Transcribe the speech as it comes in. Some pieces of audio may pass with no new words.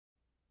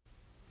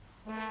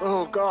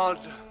Oh, God,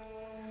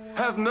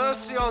 have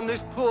mercy on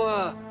this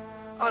poor,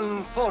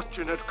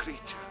 unfortunate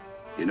creature.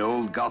 In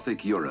old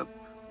Gothic Europe,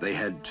 they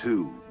had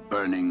two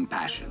burning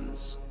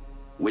passions: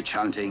 witch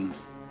hunting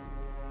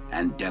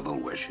and devil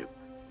worship.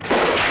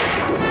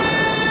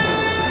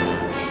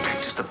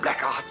 Practice the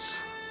black arts.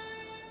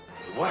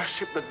 They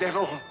worship the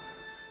devil.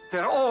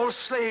 They're all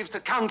slaves to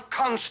Count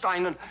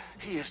Karnstein, and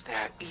he is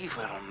their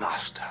evil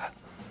master.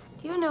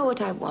 Do you know what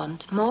I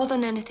want more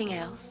than anything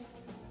else?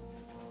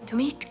 To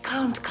meet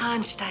Count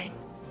Karnstein.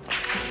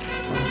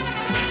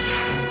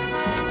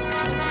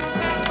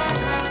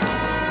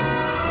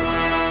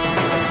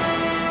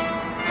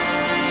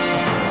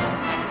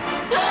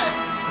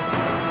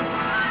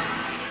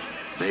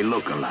 They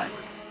look alike.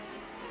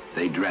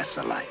 They dress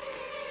alike.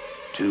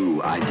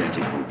 Two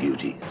identical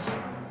beauties.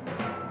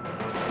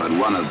 But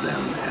one of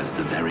them has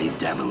the very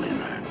devil in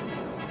her.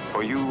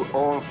 For you,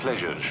 all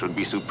pleasures should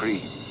be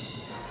supreme.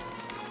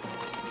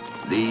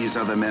 These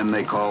are the men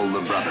they call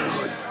the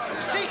Brotherhood.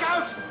 Seek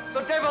out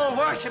the devil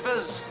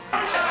worshippers.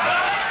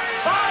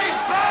 I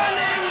burn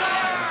in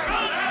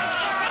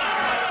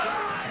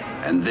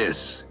them! And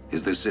this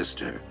is the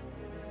sister,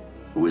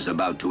 who is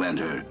about to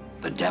enter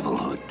the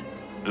Devilhood.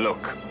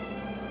 Look,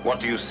 what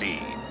do you see?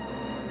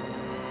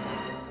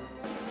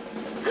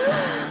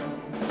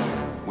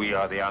 We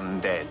are the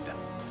undead,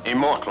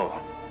 immortal.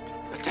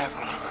 The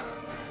devil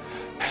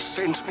has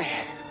sent me,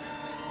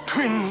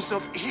 twins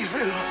of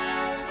evil.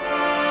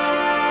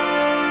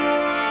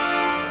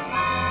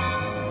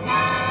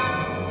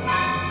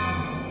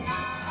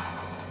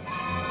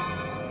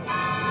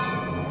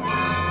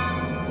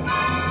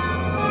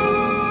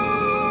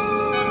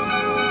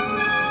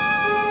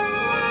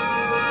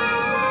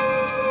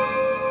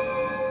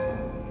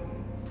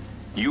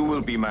 You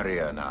will be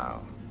Maria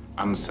now,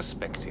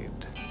 unsuspected,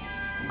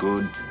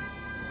 good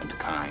and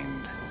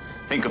kind.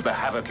 Think of the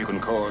havoc you can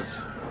cause.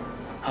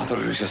 I thought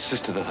it was your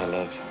sister that I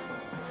loved.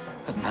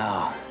 But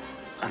now,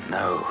 I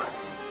know.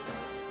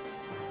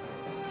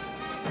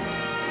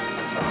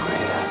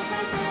 Maria.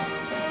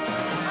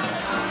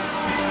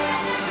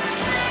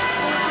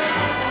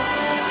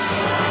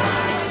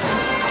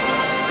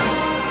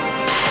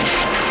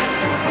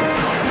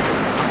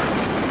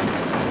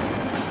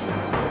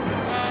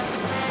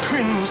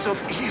 Twins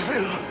of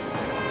evil.